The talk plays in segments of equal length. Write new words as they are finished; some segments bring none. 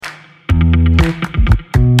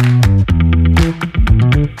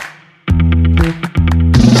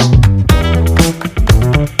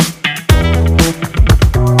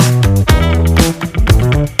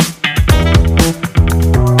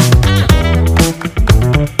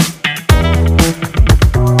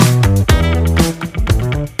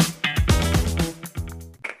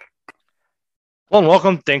Well, and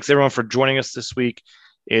welcome. Thanks everyone for joining us this week.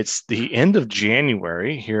 It's the end of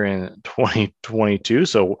January here in 2022,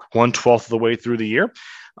 so 1/12 of the way through the year.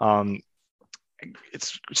 Um,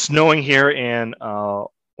 it's snowing here in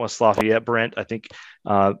West Lafayette, Brent. I think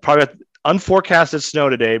probably got unforecasted snow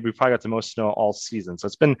today. We probably got the most snow all season. So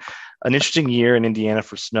it's been an interesting year in Indiana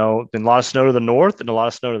for snow. Been a lot of snow to the north and a lot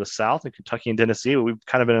of snow to the south in Kentucky and Tennessee. But we've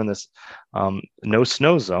kind of been in this no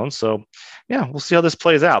snow zone. So yeah, we'll see how this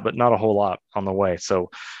plays out, but not a whole lot on the way.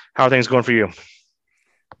 So how are things going for you?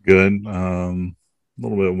 Good. A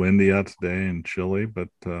little bit windy out today and chilly, but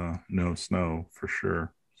no snow for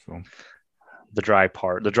sure. So The dry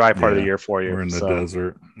part of the yeah, year for you. we're in the So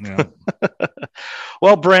desert. Yeah.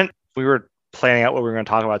 well, Brent, we were planning out what we were going to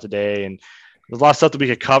talk about today, and there's a lot of stuff that we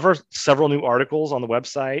could cover. Several new articles on the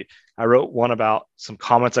website. I wrote one about some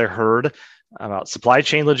comments I heard about supply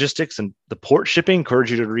chain logistics and the port shipping.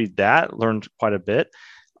 Encourage you to read that. Learned quite a bit.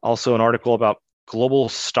 Also, an article about global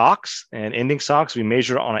stocks and ending stocks. We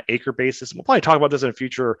measure it on an acre basis. We'll probably talk about this in a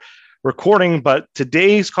future recording, but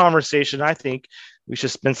today's conversation, I think we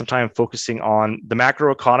should spend some time focusing on the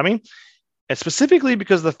macro economy, and specifically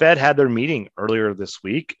because the Fed had their meeting earlier this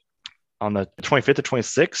week on the 25th to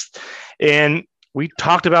 26th. And we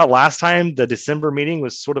talked about last time the December meeting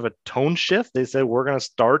was sort of a tone shift. They said we're going to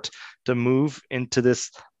start to move into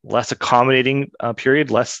this less accommodating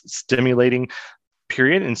period, less stimulating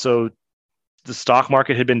period. And so the stock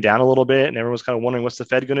market had been down a little bit, and everyone was kind of wondering what's the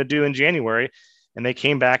Fed going to do in January. And they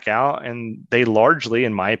came back out, and they largely,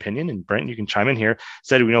 in my opinion, and Brent, you can chime in here,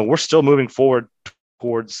 said, we're still moving forward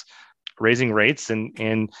towards raising rates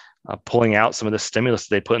and pulling out some of the stimulus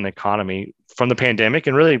that they put in the economy from the pandemic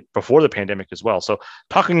and really before the pandemic as well. So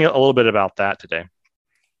talking a little bit about that today.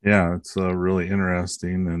 Yeah, it's really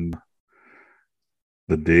interesting. And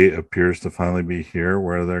the date appears to finally be here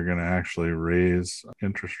where they're going to actually raise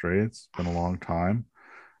interest rates. It's been a long time.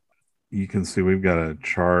 You can see we've got a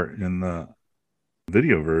chart in the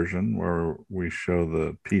video version where we show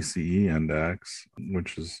the PCE index,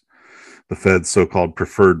 which is the Fed's so-called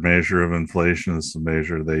preferred measure of inflation. Is the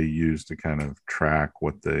measure they use to kind of track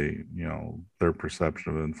what their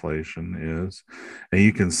perception of inflation is. And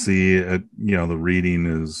you can see it, the reading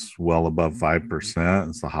is well above 5%.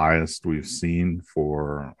 It's the highest we've seen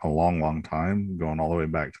for a long, long time, going all the way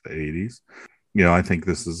back to the 80s. I think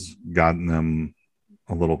this has gotten them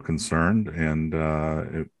a little concerned, and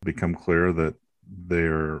it become clear that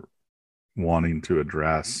they're wanting to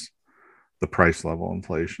address the price level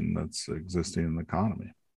inflation that's existing in the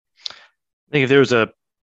economy. I think if there was a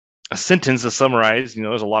sentence to summarize,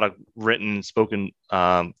 there's a lot of written and spoken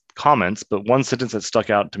comments, but one sentence that stuck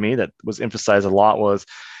out to me that was emphasized a lot was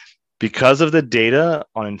because of the data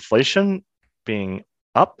on inflation being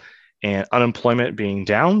up and unemployment being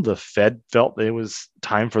down, the Fed felt it was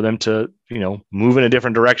time for them to, move in a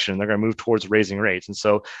different direction. They're going to move towards raising rates. And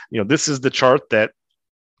so, this is the chart that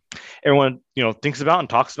everyone, thinks about and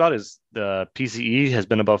talks about is the PCE has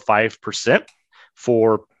been above 5%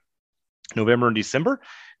 for November and December.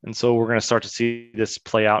 And so we're going to start to see this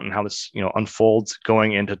play out and how this, unfolds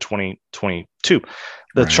going into 2022.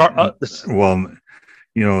 The right. chart. Well,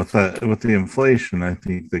 with the inflation, I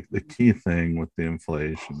think the key thing with the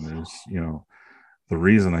inflation is, the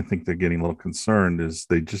reason I think they're getting a little concerned is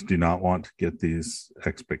they just do not want to get these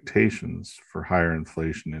expectations for higher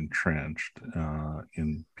inflation entrenched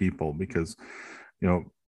in people, because,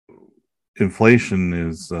 inflation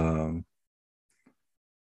is,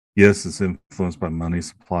 yes, it's influenced by money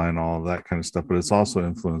supply and all of that kind of stuff, but it's also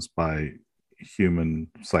influenced by human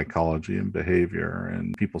psychology and behavior.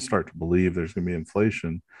 And people start to believe there's going to be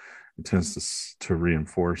inflation, it tends to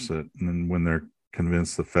reinforce it. And then when they're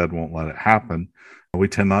convinced the Fed won't let it happen, we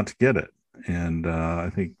tend not to get it. And I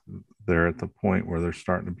think they're at the point where they're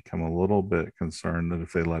starting to become a little bit concerned that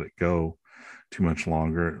if they let it go too much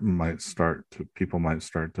longer, people might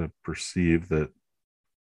start to perceive that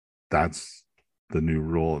that's the new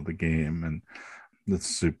rule of the game. And it's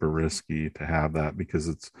super risky to have that, because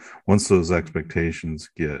it's once those expectations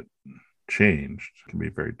get changed, it can be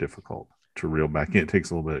very difficult to reel back in. It takes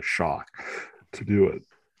a little bit of shock to do it.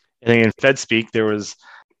 I think in Fed speak, there was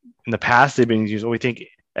in the past they've been using. We think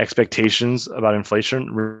expectations about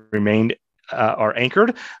inflation remained are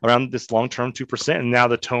anchored around this long-term 2%, and now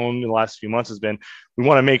the tone in the last few months has been we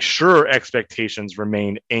want to make sure expectations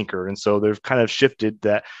remain anchored, and so they've kind of shifted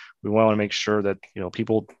that we want to make sure that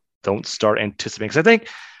people don't start anticipating. Because I think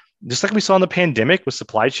just like we saw in the pandemic with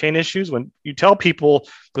supply chain issues, when you tell people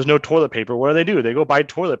there's no toilet paper, what do? They go buy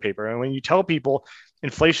toilet paper. And when you tell people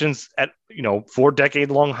inflation's at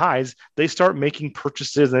 4-decade long highs, they start making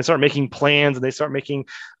purchases and they start making plans and they start making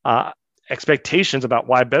expectations about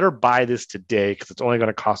why I better buy this today because it's only going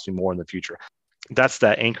to cost me more in the future. That's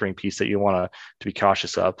that anchoring piece that you want to be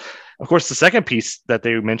cautious of. Of course, the second piece that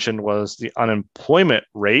they mentioned was the unemployment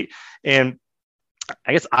rate. And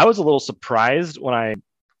I guess I was a little surprised when I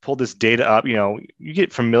pulled this data up. You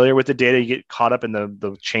get familiar with the data, you get caught up in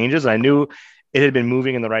the changes. I knew it had been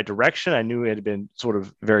moving in the right direction. I knew it had been sort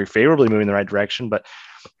of very favorably moving in the right direction. But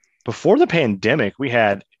before the pandemic, we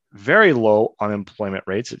had very low unemployment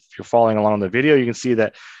rates. If you're following along on the video, you can see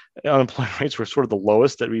that unemployment rates were sort of the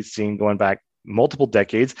lowest that we've seen going back multiple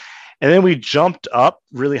decades. And then we jumped up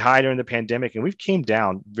really high during the pandemic, and we've came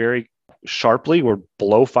down very sharply. We're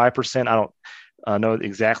below 5%. I don't know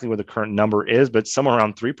exactly what the current number is, but somewhere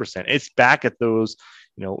around 3%. It's back at those,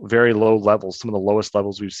 very low levels, some of the lowest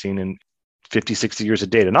levels we've seen in 50, 60 years of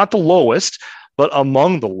data. Not the lowest, but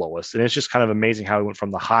among the lowest. And it's just kind of amazing how we went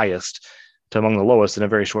from the highest to among the lowest in a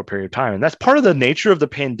very short period of time. And that's part of the nature of the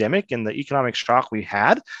pandemic and the economic shock we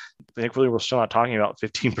had. Thankfully, we're still not talking about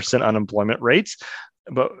 15% unemployment rates,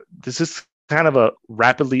 but this is kind of a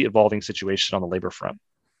rapidly evolving situation on the labor front.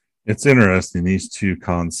 It's interesting, these two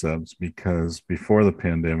concepts, because before the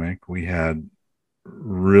pandemic, we had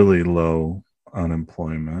really low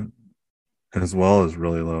unemployment as well as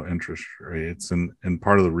really low interest rates. And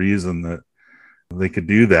part of the reason that they could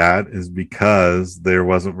do that is because there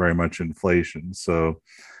wasn't very much inflation. So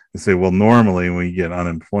they say, well, normally when you get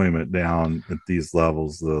unemployment down at these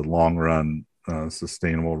levels, the long run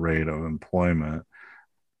sustainable rate of employment,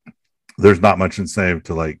 there's not much incentive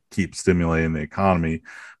to keep stimulating the economy.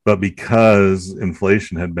 But because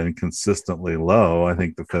inflation had been consistently low, I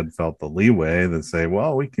think the Fed felt the leeway that say,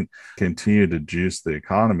 well, we can continue to juice the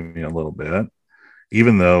economy a little bit,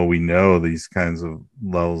 even though we know these kinds of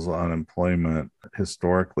levels of unemployment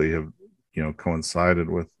historically have, coincided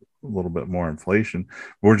with a little bit more inflation.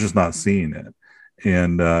 We're just not seeing it.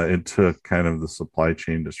 And it took kind of the supply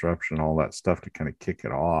chain disruption, all that stuff to kind of kick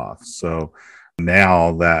it off. So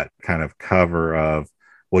now that kind of cover of,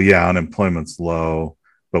 well, yeah, unemployment's low,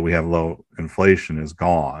 but we have low inflation is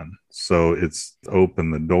gone. So it's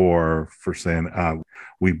opened the door for saying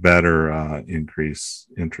we better increase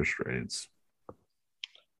interest rates.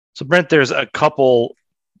 So Brent, there's a couple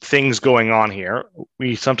things going on here.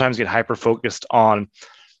 We sometimes get hyper-focused on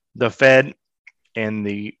the Fed and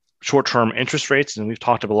the short-term interest rates, and we've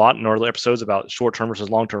talked a lot in earlier episodes about short-term versus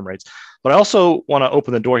long-term rates. But I also want to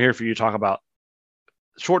open the door here for you to talk about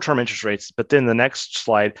short-term interest rates, but then the next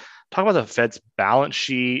slide, talk about the Fed's balance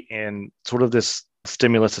sheet and sort of this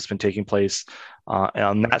stimulus that's been taking place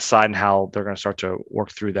on that side and how they're going to start to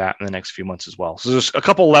work through that in the next few months as well. So there's a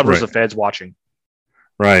couple levers the Fed's watching.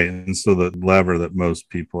 Right. And so the lever that most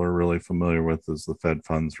people are really familiar with is the Fed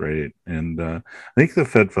funds rate. And I think the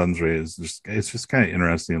Fed funds rate is just kind of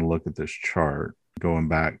interesting to look at this chart going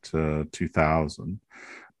back to 2000.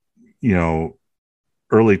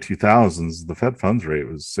 Early 2000s, the Fed funds rate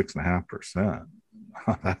was 6.5%.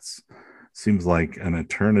 That seems like an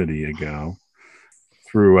eternity ago.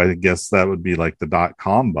 Through, I guess that would be like the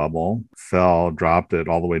dot-com bubble, dropped it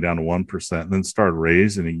all the way down to 1%, and then started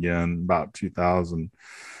raising again about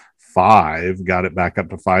 2005, got it back up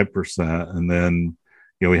to 5%. And then,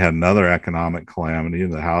 we had another economic calamity,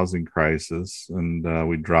 the housing crisis, and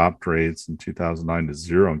we dropped rates in 2009 to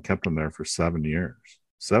zero and kept them there for 7 years.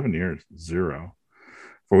 7 years, zero.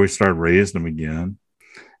 Before we started raising them again.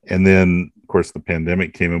 And then, of course, the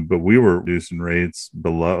pandemic came in, but we were reducing rates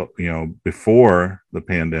before the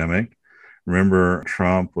pandemic. Remember,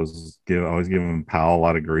 Trump was always giving Powell a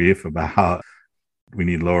lot of grief about we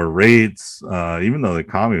need lower rates, even though the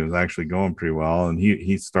economy was actually going pretty well. And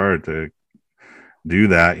he started to do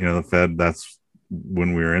that. The Fed, that's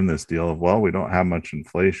when we were in this deal of, well, we don't have much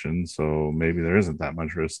inflation, so maybe there isn't that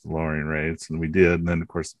much risk to lowering rates. And we did. And then, of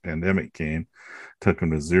course, the pandemic came, took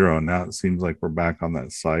them to zero. And now it seems like we're back on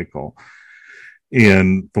that cycle.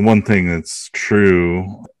 And the one thing that's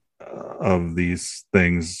true of these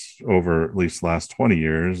things over at least the last 20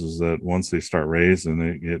 years is that once they start raising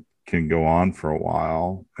it can go on for a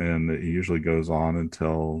while. And it usually goes on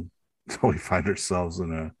until we find ourselves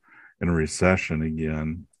in a recession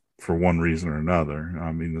again, for one reason or another.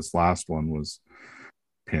 I mean, this last one was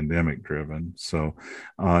pandemic driven. So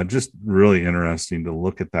just really interesting to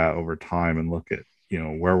look at that over time and look at,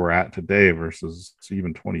 where we're at today versus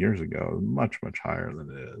even 20 years ago, much, much higher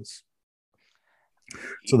than it is.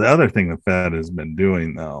 So the other thing the Fed has been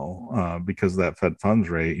doing, though, because of that Fed funds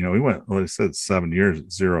rate, we went, I said 7 years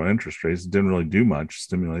at zero interest rates. It didn't really do much to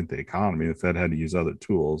stimulate the economy. The Fed had to use other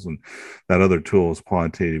tools, and that other tool is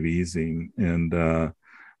quantitative easing. And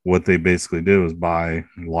what they basically did was buy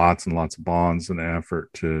lots and lots of bonds in an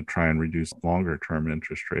effort to try and reduce longer term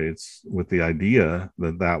interest rates with the idea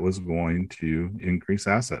that that was going to increase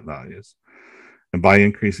asset values. And by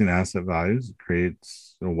increasing asset values, it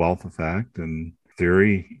creates a wealth effect. And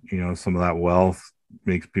theory, some of that wealth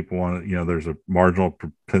makes people want to, there's a marginal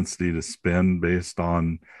propensity to spend based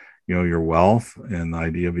on, your wealth. And the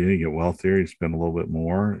idea being you get wealthier, you spend a little bit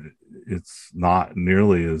more. It's not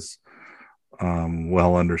nearly as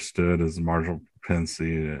well understood as the marginal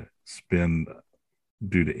propensity to spend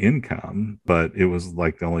due to income, but it was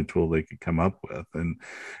like the only tool they could come up with. And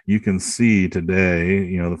you can see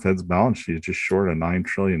today, the Fed's balance sheet is just short of $9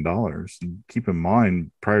 trillion. And keep in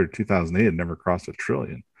mind, prior to 2008, it never crossed $1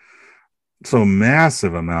 trillion. So a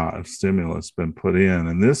massive amount of stimulus been put in.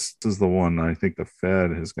 And this is the one I think the Fed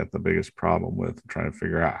has got the biggest problem with, trying to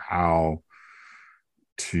figure out how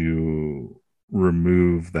to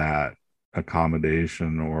remove that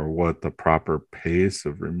accommodation or what the proper pace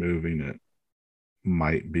of removing it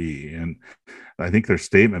might be. And I think their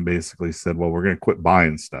statement basically said, well, we're going to quit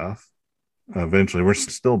buying stuff. Eventually, we're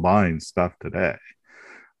still buying stuff today,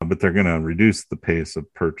 but they're going to reduce the pace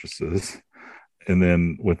of purchases. And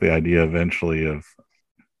then with the idea eventually of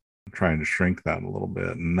trying to shrink that a little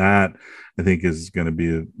bit. And that I think is going to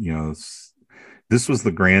be, this was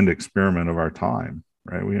the grand experiment of our time,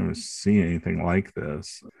 right? We haven't seen anything like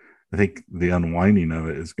this. I think the unwinding of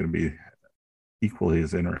it is going to be equally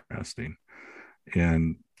as interesting.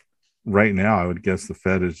 And right now, I would guess the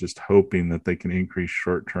Fed is just hoping that they can increase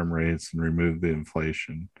short-term rates and remove the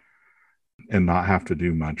inflation and not have to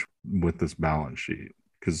do much with this balance sheet.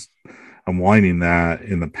 Because unwinding that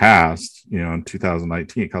in the past, in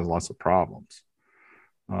 2019, it caused lots of problems.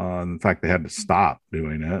 In fact, they had to stop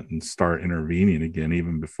doing it and start intervening again,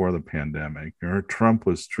 even before the pandemic. Trump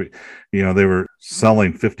was, they were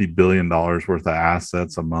selling $50 billion worth of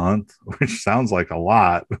assets a month, which sounds like a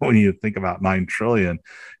lot. But when you think about $9 trillion,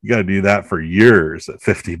 you got to do that for years at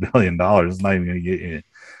 $50 billion. It's not even going to get you.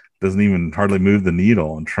 Doesn't even hardly move the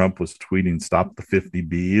needle. And Trump was tweeting, "Stop the 50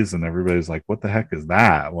 Bs," and everybody's like, "What the heck is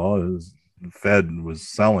that?" Well, the Fed was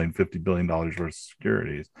selling $50 billion worth of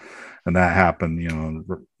securities, and that happened,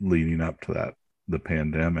 leading up to the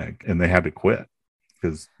pandemic, and they had to quit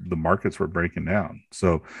because the markets were breaking down.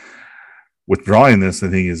 So withdrawing this, I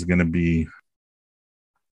think, is going to be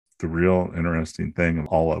the real interesting thing of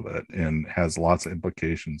all of it, and has lots of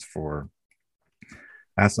implications for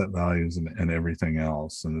asset values and everything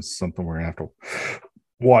else. And it's something we're going to have to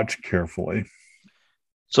watch carefully.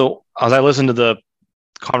 So as I listened to the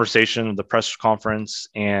conversation, the press conference,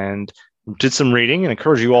 and did some reading, and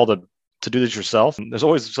encourage you all to do this yourself. And there's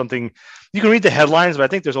always something you can read the headlines, but I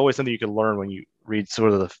think there's always something you can learn when you read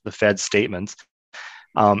sort of the Fed statements.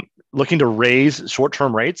 Looking to raise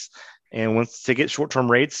short-term rates, and once they get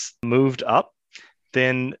short-term rates moved up,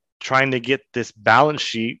 then trying to get this balance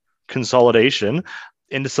sheet consolidation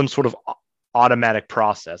into some sort of automatic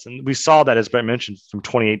process. And we saw that, as Brent mentioned, from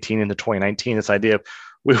 2018 into 2019, this idea of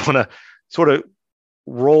we want to sort of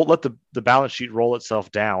let the balance sheet roll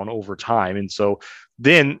itself down over time. And so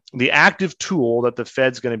then the active tool that the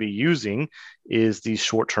Fed's going to be using is these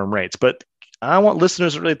short-term rates. But I want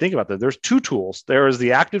listeners to really think about that. There's two tools. There is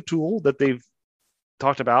the active tool that they've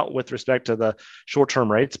talked about with respect to the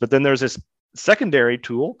short-term rates, but then there's this secondary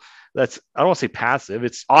tool that's, I don't want to say passive,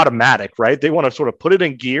 it's automatic, right? They want to sort of put it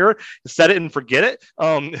in gear, set it and forget it.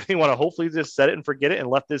 They want to hopefully just set it and forget it and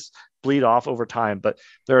let this bleed off over time. But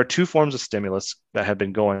there are two forms of stimulus that have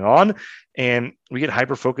been going on, and we get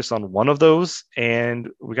hyper focused on one of those. And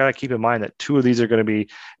we got to keep in mind that two of these are going to be,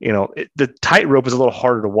 the tightrope is a little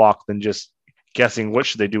harder to walk than just guessing what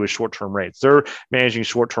should they do with short-term rates. They're managing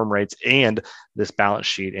short-term rates and this balance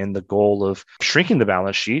sheet, and the goal of shrinking the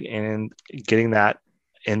balance sheet and getting that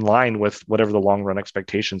in line with whatever the long-run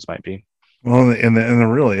expectations might be. Well, and the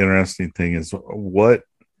really interesting thing is what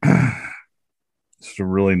to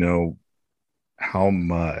really know how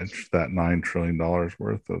much that $9 trillion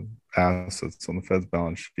worth of assets on the Fed's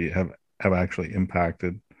balance sheet have actually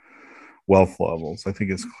impacted wealth levels. I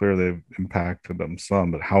think it's clear they've impacted them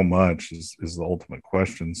some, but how much is the ultimate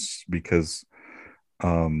question, because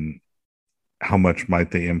how much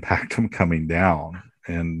might they impact them coming down?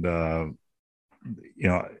 And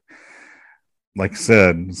like I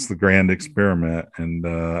said, it's the grand experiment, and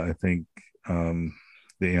I think the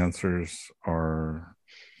answers are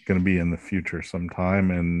going to be in the future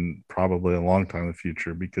sometime, and probably a long time in the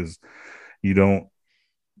future, because you don't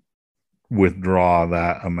withdraw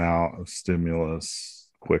that amount of stimulus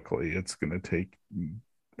quickly. It's going to take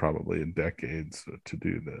probably decades to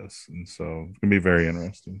do this, and so it's going to be very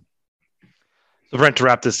interesting. So, Brent, to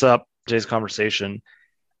wrap this up, today's conversation,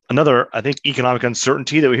 Another, I think, economic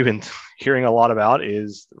uncertainty that we've been hearing a lot about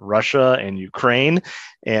is Russia and Ukraine.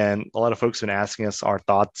 And a lot of folks have been asking us our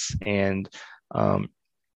thoughts. And we're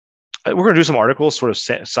going to do some articles sort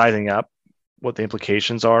of sizing up what the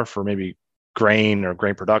implications are for maybe grain or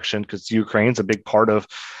grain production, because Ukraine's a big part of,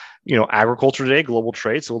 agriculture today, global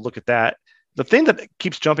trade. So we'll look at that. The thing that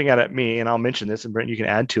keeps jumping out at me, and I'll mention this, and Brent, you can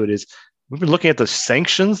add to it, is we've been looking at the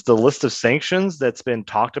sanctions, the list of sanctions that's been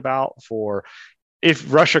talked about for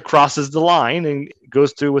if Russia crosses the line and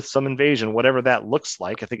goes through with some invasion, whatever that looks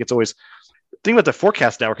like. I think it's always, think about the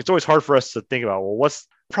forecast network. It's always hard for us to think about, well, what's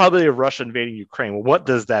probably of Russia invading Ukraine? Well, what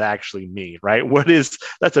does that actually mean, right?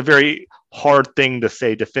 That's a very hard thing to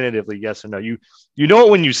say definitively yes or no. You know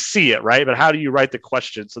it when you see it, right? But how do you write the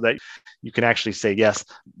question so that you can actually say, yes,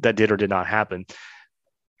 that did or did not happen?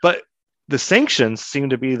 But the sanctions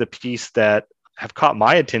seem to be the piece that have caught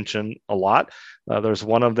my attention a lot. There's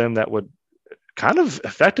one of them that would kind of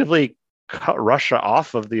effectively cut Russia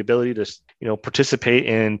off of the ability to, participate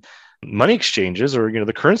in money exchanges or,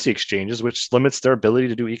 the currency exchanges, which limits their ability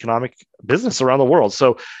to do economic business around the world.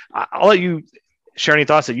 So I'll let you share any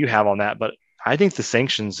thoughts that you have on that. But I think the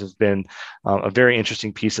sanctions have been a very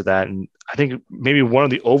interesting piece of that. And I think maybe one of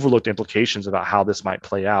the overlooked implications about how this might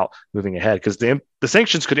play out moving ahead, because the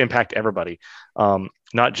sanctions could impact everybody,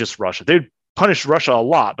 not just Russia. They'd punish Russia a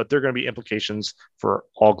lot, but there are going to be implications for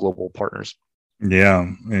all global partners. Yeah.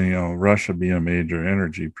 And, Russia being a major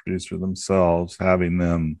energy producer themselves, having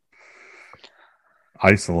them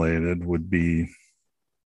isolated would be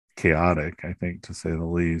chaotic, I think, to say the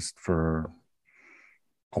least, for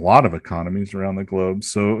a lot of economies around the globe.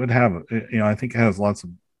 So it would have, I think it has lots of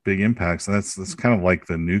big impacts. And that's kind of like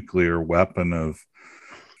the nuclear weapon of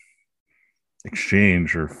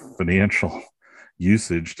exchange or financial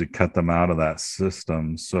usage to cut them out of that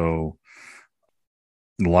system. So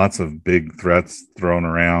lots of big threats thrown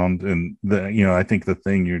around. And I think the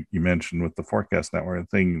thing you mentioned with the forecast network,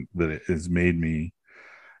 the thing that it has made me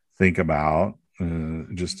think about,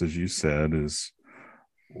 just as you said, is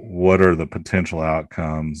what are the potential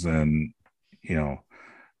outcomes? And,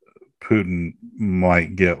 Putin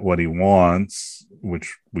might get what he wants,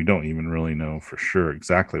 which we don't even really know for sure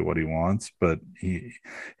exactly what he wants, but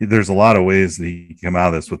there's a lot of ways that he can come out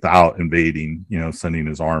of this without invading, sending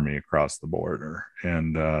his army across the border.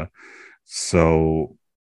 And so,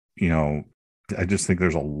 I just think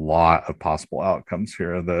there's a lot of possible outcomes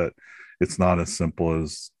here, that it's not as simple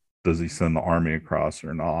as does he send the army across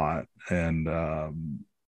or not. And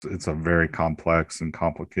it's a very complex and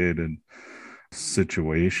complicated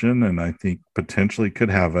situation, and I think potentially could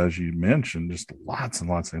have, as you mentioned, just lots and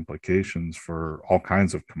lots of implications for all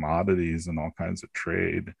kinds of commodities and all kinds of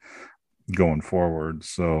trade going forward.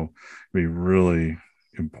 So it'd be really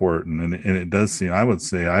important. And it does seem, I would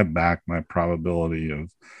say I back my probability of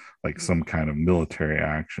like some kind of military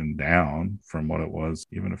action down from what it was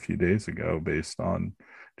even a few days ago, based on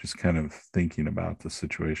just kind of thinking about the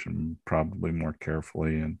situation probably more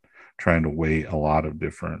carefully and trying to weigh a lot of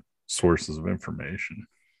different sources of information.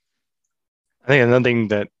 I think another thing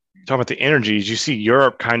that, talking about the energies, you see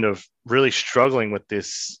Europe kind of really struggling with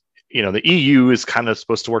this. The EU is kind of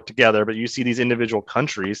supposed to work together, but you see these individual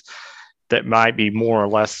countries that might be more or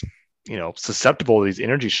less, susceptible to these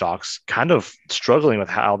energy shocks, kind of struggling with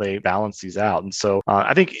how they balance these out. And so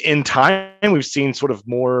I think in time, we've seen sort of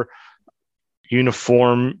more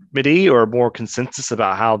uniformity or more consensus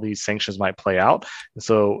about how these sanctions might play out. And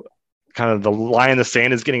so kind of the line in the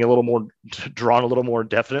sand is getting a little more drawn a little more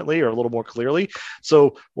definitely or a little more clearly.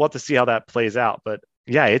 So we'll have to see how that plays out. But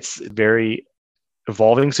yeah, it's a very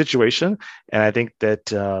evolving situation. And I think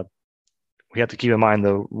that we have to keep in mind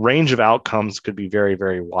the range of outcomes could be very,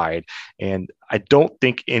 very wide. And I don't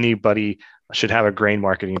think anybody should have a grain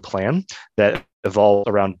marketing plan that evolves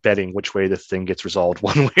around betting which way this thing gets resolved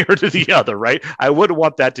one way or to the other, right? I wouldn't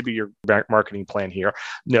want that to be your marketing plan here.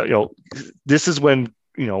 No, this is when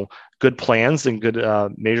good plans and good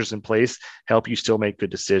measures in place help you still make good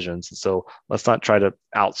decisions. And so let's not try to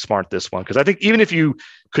outsmart this one, because I think even if you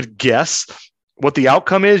could guess what the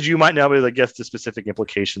outcome is, you might not be able to guess the specific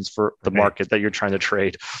implications for the market that you're trying to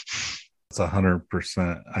trade. It's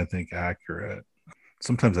 100%, I think, accurate.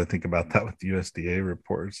 Sometimes I think about that with USDA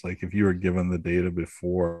reports. Like, if you were given the data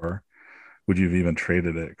before, would you have even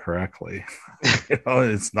traded it correctly?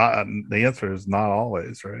 It's not. The answer is not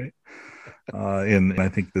always, right? And I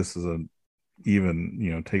think this is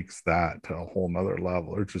takes that to a whole nother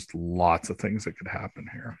level. There's just lots of things that could happen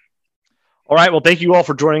here. All right. Well, thank you all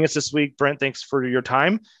for joining us this week. Brent, thanks for your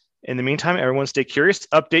time. In the meantime, everyone stay curious,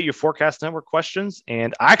 update your forecast network questions.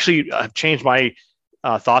 And I actually have changed my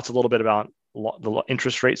thoughts a little bit about the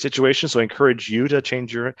interest rate situation. So I encourage you to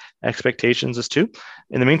change your expectations as too.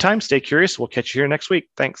 In the meantime, stay curious. We'll catch you here next week.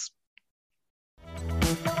 Thanks.